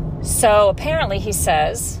 So apparently, he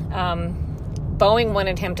says, Boeing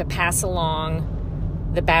wanted him to pass along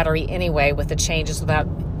the battery anyway with the changes without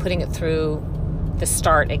putting it through the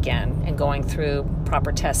start again and going through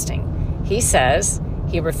proper testing. He says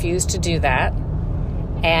he refused to do that,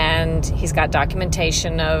 and he's got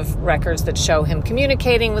documentation of records that show him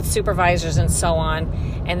communicating with supervisors and so on,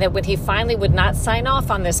 and that when he finally would not sign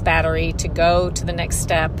off on this battery to go to the next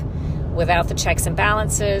step without the checks and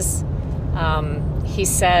balances, he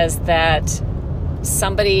says that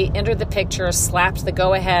somebody entered the picture, slapped the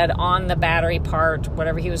go-ahead on the battery part,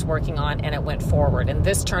 whatever he was working on, and it went forward. And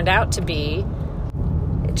this turned out to be,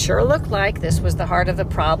 it sure looked like this was the heart of the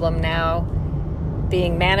problem now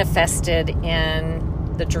being manifested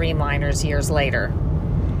in the Dreamliners years later.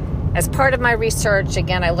 As part of my research,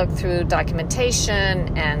 again, I looked through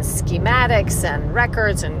documentation and schematics and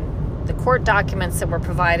records and the court documents that were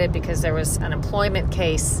provided, because there was an employment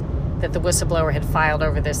case that the whistleblower had filed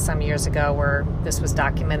over this some years ago where this was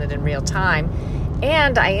documented in real time.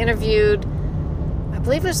 And I interviewed, I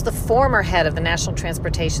believe it was the former head of the National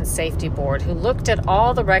Transportation Safety Board, who looked at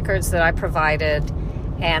all the records that I provided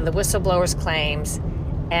and the whistleblower's claims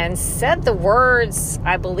and said the words,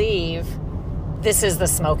 I believe, "This is the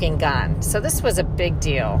smoking gun." So this was a big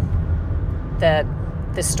deal, that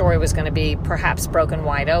this story was going to be perhaps broken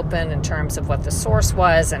wide open in terms of what the source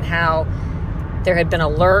was and how there had been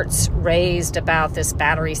alerts raised about this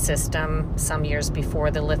battery system some years before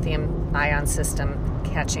the lithium-ion system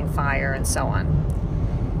catching fire and so on.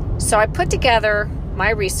 So I put together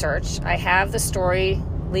my research. I have the story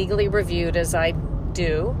legally reviewed as I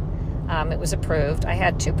do. It was approved. I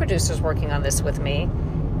had 2 producers working on this with me.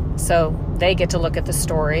 So they get to look at the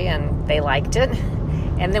story and they liked it.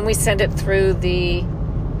 And then we send it through the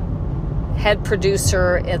head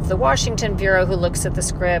producer at the Washington Bureau who looks at the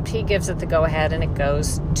script. He gives it the go-ahead and it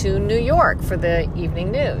goes to New York for the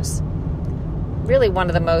evening news. Really one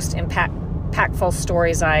of the most impactful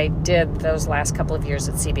stories I did those last couple of years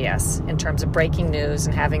at CBS in terms of breaking news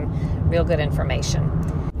and having real good information.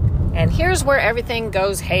 And here's where everything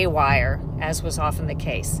goes haywire, as was often the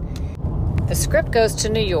case. The script goes to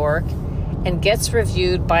New York and gets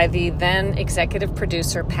reviewed by the then executive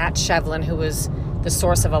producer, Pat Shevlin, who was the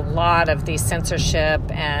source of a lot of the censorship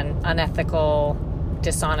and unethical,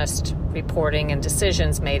 dishonest reporting and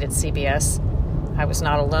decisions made at CBS. I was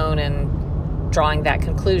not alone in drawing that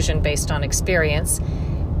conclusion based on experience.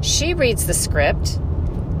 She reads the script,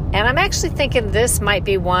 and I'm actually thinking this might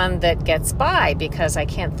be one that gets by because I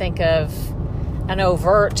can't think of an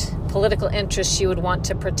overt political interest she would want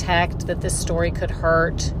to protect, that this story could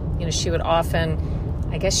hurt. She would often,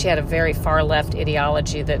 I guess she had a very far left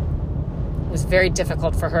ideology that was very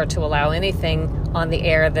difficult for her to allow anything on the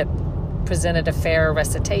air that presented a fair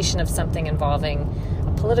recitation of something involving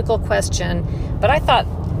a political question. But I thought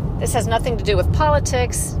this has nothing to do with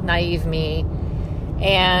politics, naive me,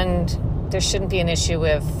 and there shouldn't be an issue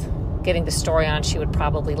with getting the story on. She would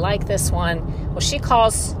probably like this one. Well, she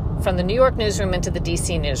calls from the New York newsroom into the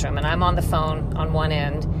DC newsroom, and I'm on the phone on one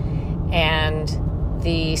end, and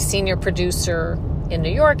the senior producer in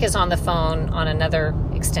New York is on the phone on another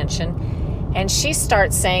extension, and she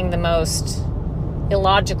starts saying the most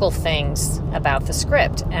illogical things about the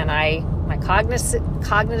script, and my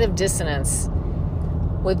cognitive dissonance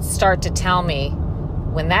would start to tell me,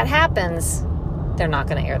 when that happens, they're not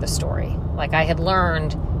going to air the story. Like I had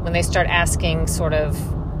learned, when they start asking sort of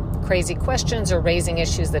crazy questions or raising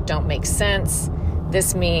issues that don't make sense,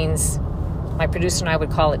 this means, my producer and I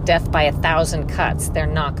would call it death by 1,000 cuts. They're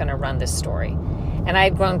not going to run this story. And I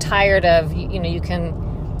had grown tired of, you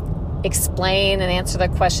can explain and answer the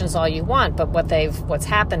questions all you want, but what's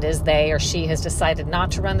happened is they or she has decided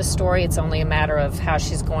not to run the story. It's only a matter of how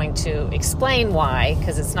she's going to explain why,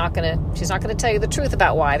 because she's not going to tell you the truth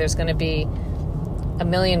about why. There's going to be a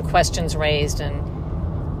million questions raised.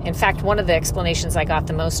 And in fact, one of the explanations I got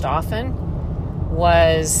the most often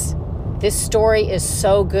was, this story is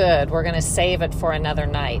so good, we're going to save it for another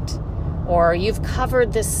night. Or, you've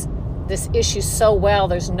covered this issue so well,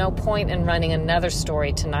 there's no point in running another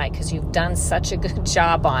story tonight because you've done such a good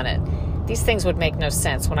job on it. These things would make no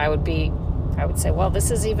sense when I would say, well,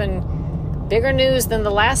 this is even bigger news than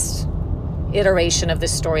the last iteration of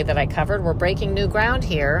this story that I covered. We're breaking new ground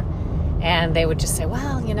here. And they would just say,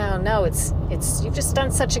 well, no, it's you've just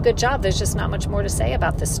done such a good job. There's just not much more to say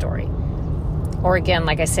about this story. Or again,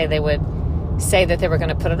 like I say, they would say that they were going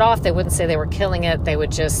to put it off. They wouldn't say they were killing it. They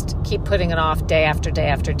would just keep putting it off day after day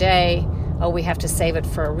after day. Oh, we have to save it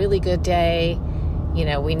for a really good day.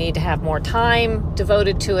 We need to have more time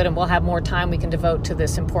devoted to it, and we'll have more time we can devote to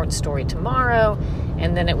this important story tomorrow.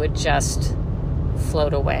 And then it would just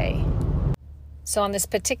float away. So on this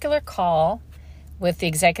particular call with the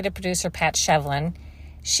executive producer, Pat Shevlin,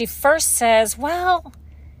 she first says, well,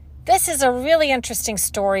 this is a really interesting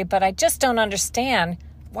story, but I just don't understand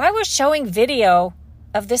why we're showing video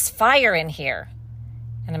of this fire in here.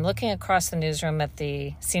 And I'm looking across the newsroom at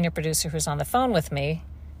the senior producer who's on the phone with me,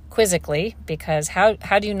 quizzically, because how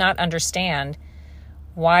do you not understand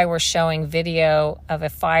why we're showing video of a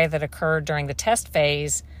fire that occurred during the test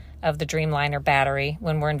phase of the Dreamliner battery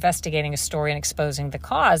when we're investigating a story and exposing the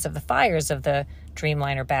cause of the fires of the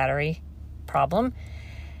Dreamliner battery problem?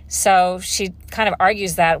 So she kind of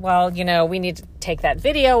argues that, well, we need to take that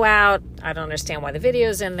video out. I don't understand why the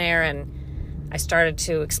video's in there. And I started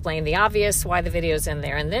to explain the obvious, why the video's in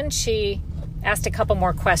there. And then she asked a couple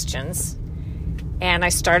more questions. And I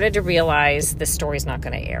started to realize this story's not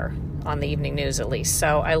going to air on the evening news, at least.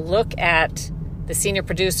 So I look at the senior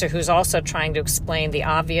producer who's also trying to explain the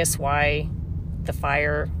obvious, why the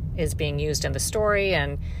fire is being used in the story.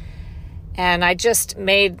 And I just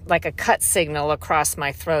made like a cut signal across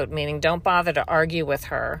my throat, meaning don't bother to argue with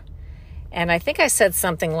her. And I think I said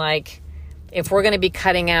something like, if we're going to be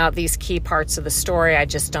cutting out these key parts of the story, I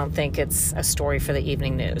just don't think it's a story for the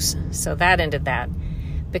evening news. So that ended that.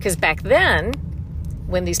 Because back then,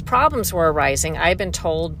 when these problems were arising, I'd been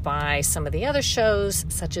told by some of the other shows,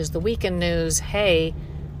 such as the Weekend News, hey,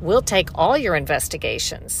 we'll take all your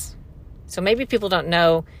investigations. So maybe people don't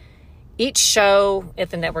know, each show at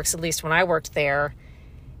the networks, at least when I worked there,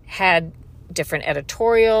 had different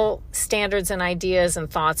editorial standards and ideas and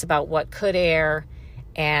thoughts about what could air,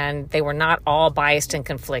 and they were not all biased and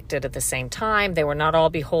conflicted at the same time. They were not all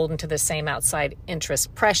beholden to the same outside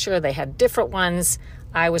interest pressure. They had different ones.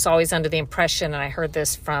 I was always under the impression, and I heard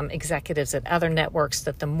this from executives at other networks,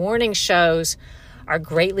 that the morning shows are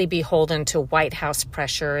greatly beholden to White House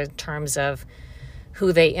pressure in terms of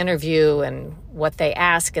who they interview and what they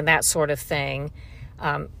ask and that sort of thing.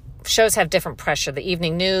 Shows have different pressure. The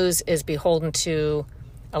evening news is beholden to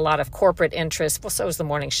a lot of corporate interests. Well, so is the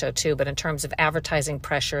morning show too, but in terms of advertising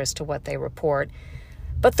pressure as to what they report.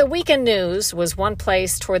 But the weekend news was one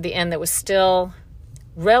place toward the end that was still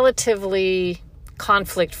relatively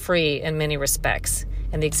conflict-free in many respects.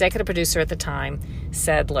 And the executive producer at the time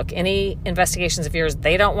said, look, any investigations of yours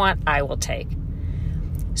they don't want, I will take.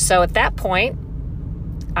 So at that point,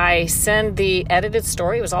 I send the edited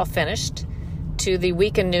story, it was all finished, to the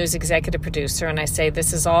Weekend News executive producer, and I say,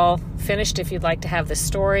 this is all finished if you'd like to have this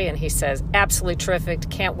story. And he says, absolutely terrific,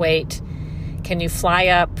 can't wait. Can you fly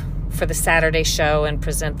up for the Saturday show and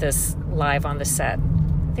present this live on the set?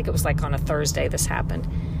 I think it was like on a Thursday this happened.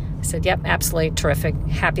 I said, yep, absolutely terrific,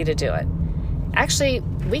 happy to do it. Actually,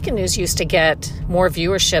 Weekend News used to get more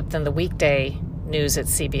viewership than the weekday news at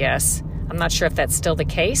CBS. I'm not sure if that's still the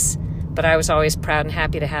case, but I was always proud and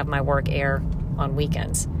happy to have my work air on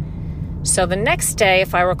weekends. So the next day,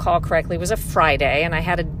 if I recall correctly, was a Friday, and I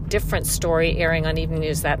had a different story airing on Evening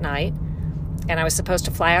News that night. And I was supposed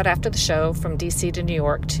to fly out after the show from D.C. to New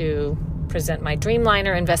York to present my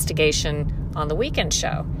Dreamliner investigation on the weekend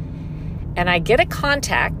show. And I get a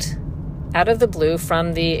contact out of the blue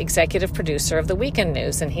from the executive producer of the Weekend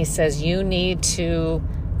News, and he says, you need to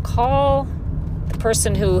call the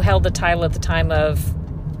person who held the title at the time of,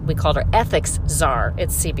 we called her ethics czar at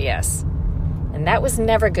CBS. And that was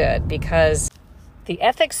never good, because the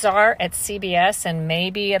ethics czar at CBS, and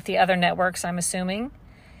maybe at the other networks, I'm assuming,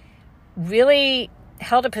 really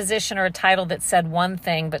held a position or a title that said one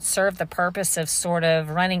thing, but served the purpose of sort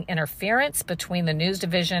of running interference between the news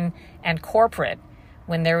division and corporate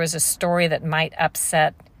when there was a story that might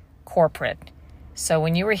upset corporate. So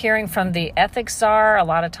when you were hearing from the ethics czar, a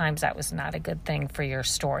lot of times that was not a good thing for your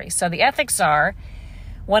story. So the ethics czar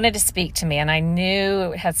wanted to speak to me, and I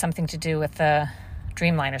knew it had something to do with the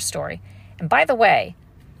Dreamliner story. And by the way,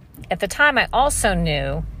 at the time I also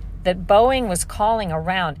knew that Boeing was calling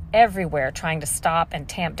around everywhere trying to stop and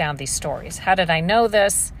tamp down these stories. How did I know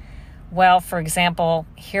this? Well, for example,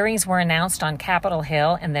 hearings were announced on Capitol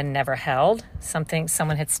Hill and then never held.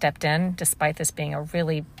 Someone had stepped in despite this being a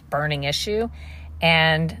really burning issue.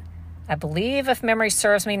 And I believe, if memory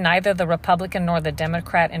serves me, neither the Republican nor the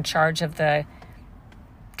Democrat in charge of the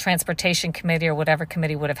Transportation Committee or whatever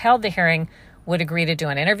committee would have held the hearing would agree to do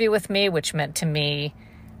an interview with me, which meant to me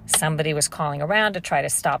somebody was calling around to try to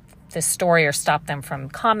stop this story or stop them from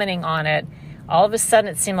commenting on it. All of a sudden,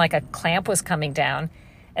 it seemed like a clamp was coming down.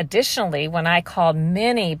 Additionally, when I called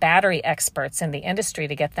many battery experts in the industry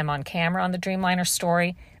to get them on camera on the Dreamliner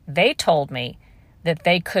story, they told me that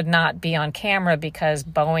they could not be on camera because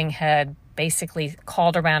Boeing had basically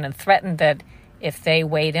called around and threatened that if they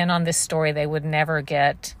weighed in on this story, they would never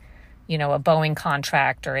get, a Boeing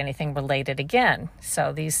contract or anything related again.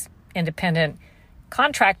 So these independent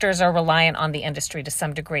contractors are reliant on the industry to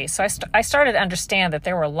some degree. So I started to understand that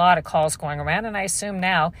there were a lot of calls going around, and I assume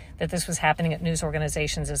now that this was happening at news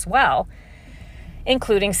organizations as well,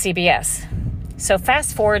 including CBS. So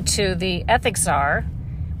fast forward to the ethics czar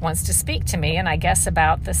wants to speak to me, and I guess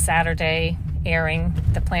about the Saturday airing,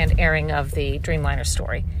 the planned airing of the Dreamliner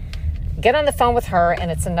story. Get on the phone with her,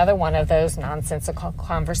 and it's another one of those nonsensical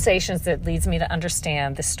conversations that leads me to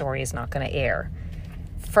understand this story is not going to air.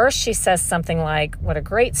 First, she says something like, what a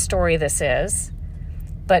great story this is,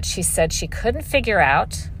 but she said she couldn't figure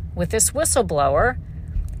out with this whistleblower,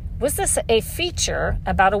 was this a feature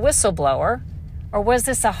about a whistleblower, or was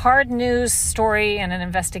this a hard news story and an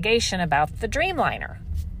investigation about the Dreamliner?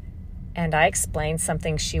 And I explained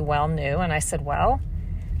something she well knew, and I said, well,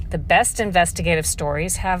 the best investigative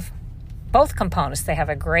stories have both components. They have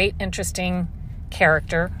a great, interesting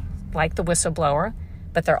character, like the whistleblower,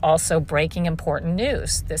 but they're also breaking important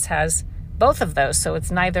news. This has both of those, so it's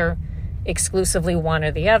neither exclusively one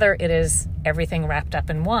or the other. It is everything wrapped up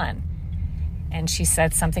in one. And she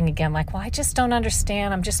said something again like, well, I just don't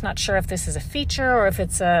understand. I'm just not sure if this is a feature or if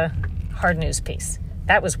it's a hard news piece.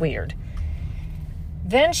 That was weird.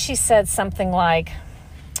 Then she said something like,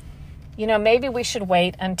 maybe we should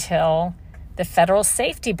wait until the Federal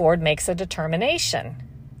Safety Board makes a determination.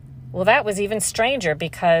 Well, that was even stranger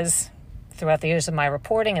because throughout the years of my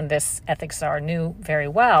reporting, and this ethics czar knew very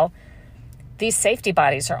well, these safety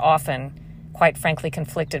bodies are often quite frankly,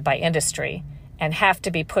 conflicted by industry and have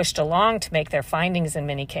to be pushed along to make their findings in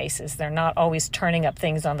many cases. They're not always turning up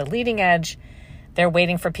things on the leading edge. They're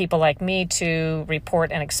waiting for people like me to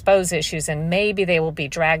report and expose issues, and maybe they will be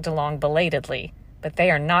dragged along belatedly, but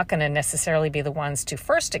they are not going to necessarily be the ones to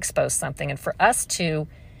first expose something. And for us to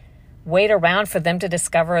wait around for them to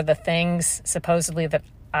discover the things supposedly that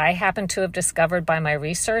I happen to have discovered by my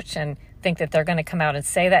research and think that they're going to come out and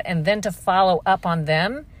say that, and then to follow up on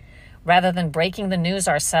them rather than breaking the news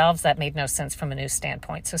ourselves, that made no sense from a news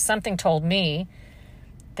standpoint. So something told me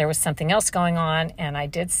there was something else going on, and I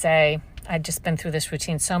did say, I'd just been through this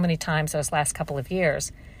routine so many times those last couple of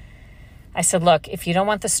years. I said, look, if you don't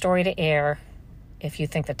want the story to air, if you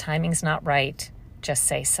think the timing's not right, just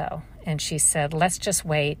say so. And she said, let's just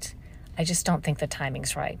wait. I just don't think the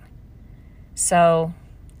timing's right. So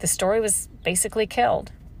the story was basically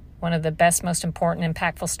killed. One of the best, most important,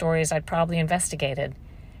 impactful stories I'd probably investigated.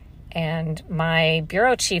 And my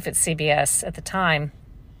bureau chief at CBS at the time,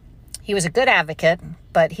 he was a good advocate,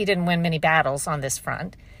 but he didn't win many battles on this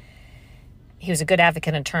front. He was a good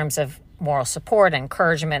advocate in terms of moral support and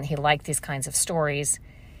encouragement. He liked these kinds of stories.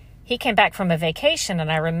 He came back from a vacation,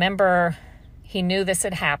 and I remember he knew this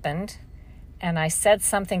had happened, and I said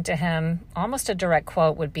something to him, almost a direct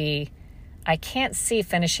quote would be, I can't see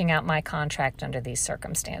finishing out my contract under these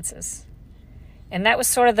circumstances. And that was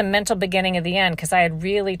sort of the mental beginning of the end, because I had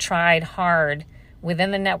really tried hard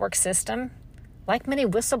within the network system. Like many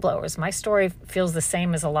whistleblowers, my story feels the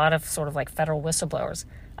same as a lot of sort of like federal whistleblowers.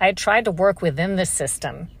 I had tried to work within the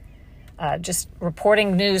system, just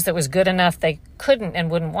reporting news that was good enough they couldn't and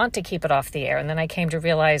wouldn't want to keep it off the air. And then I came to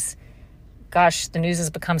realize, gosh, the news has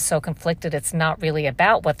become so conflicted, it's not really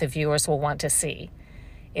about what the viewers will want to see.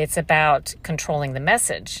 It's about controlling the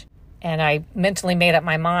message. And I mentally made up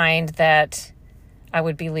my mind that I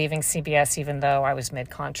would be leaving CBS even though I was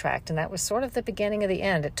mid-contract. And that was sort of the beginning of the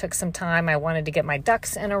end. It took some time. I wanted to get my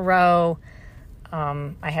ducks in a row.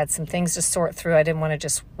 I had some things to sort through. I didn't want to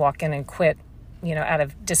just walk in and quit, out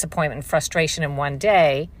of disappointment and frustration in one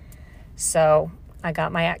day. So I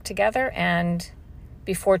got my act together, and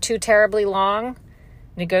before too terribly long,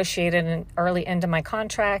 negotiated an early end to my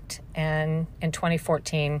contract, and in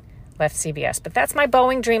 2014, left CBS. But that's my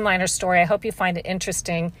Boeing Dreamliner story. I hope you find it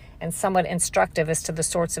interesting and somewhat instructive as to the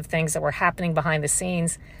sorts of things that were happening behind the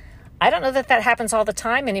scenes. I don't know that happens all the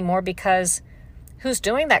time anymore, because who's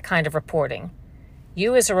doing that kind of reporting?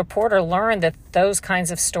 You as a reporter learn that those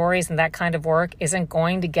kinds of stories and that kind of work isn't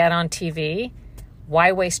going to get on TV.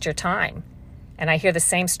 Why waste your time? And I hear the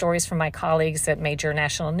same stories from my colleagues at major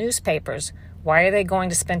national newspapers. Why are they going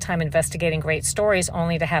to spend time investigating great stories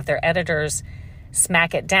only to have their editors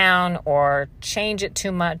smack it down or change it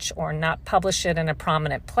too much or not publish it in a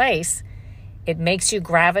prominent place? It makes you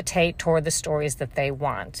gravitate toward the stories that they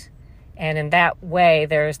want. And in that way,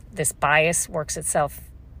 there's this bias works itself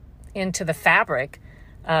into the fabric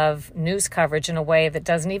of news coverage in a way that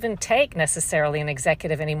doesn't even take necessarily an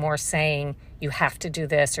executive anymore saying, you have to do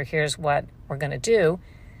this, or here's what we're going to do.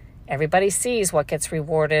 Everybody sees what gets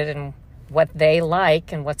rewarded and what they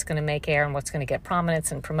like and what's going to make air and what's going to get prominence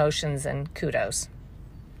and promotions and kudos.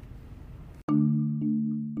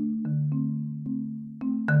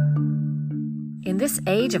 In this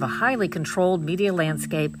age of a highly controlled media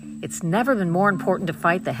landscape, it's never been more important to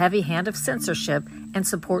fight the heavy hand of censorship and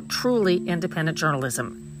support truly independent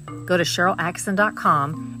journalism. Go to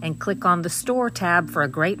SherylAttkisson.com and click on the Store tab for a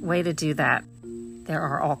great way to do that. There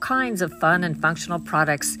are all kinds of fun and functional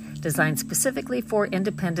products designed specifically for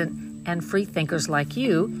independent and free thinkers like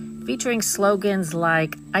you, featuring slogans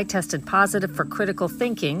like, I tested positive for critical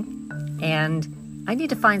thinking, and I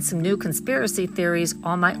need to find some new conspiracy theories,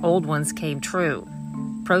 all my old ones came true.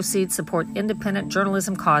 Proceeds support independent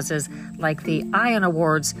journalism causes like the ION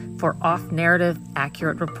Awards for off-narrative,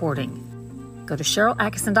 accurate reporting. Go to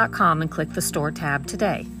SherylAttkisson.com and click the Store tab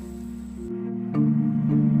today.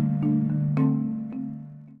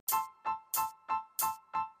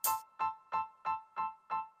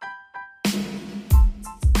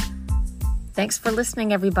 Thanks for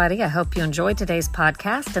listening, everybody. I hope you enjoyed today's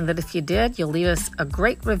podcast, and that if you did, you'll leave us a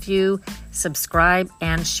great review, subscribe,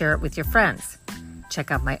 and share it with your friends.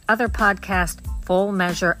 Check out my other podcast, Full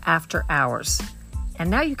Measure After Hours.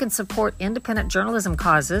 And now you can support independent journalism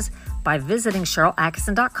causes by visiting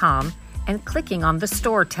SherylAttkisson.com and clicking on the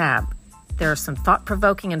Store tab. There are some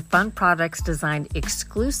thought-provoking and fun products designed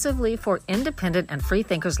exclusively for independent and free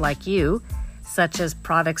thinkers like you, such as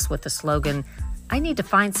products with the slogan, I need to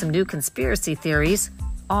find some new conspiracy theories,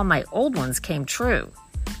 all my old ones came true.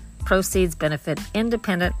 Proceeds benefit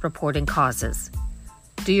independent reporting causes.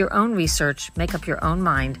 Do your own research, make up your own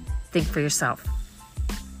mind, think for yourself.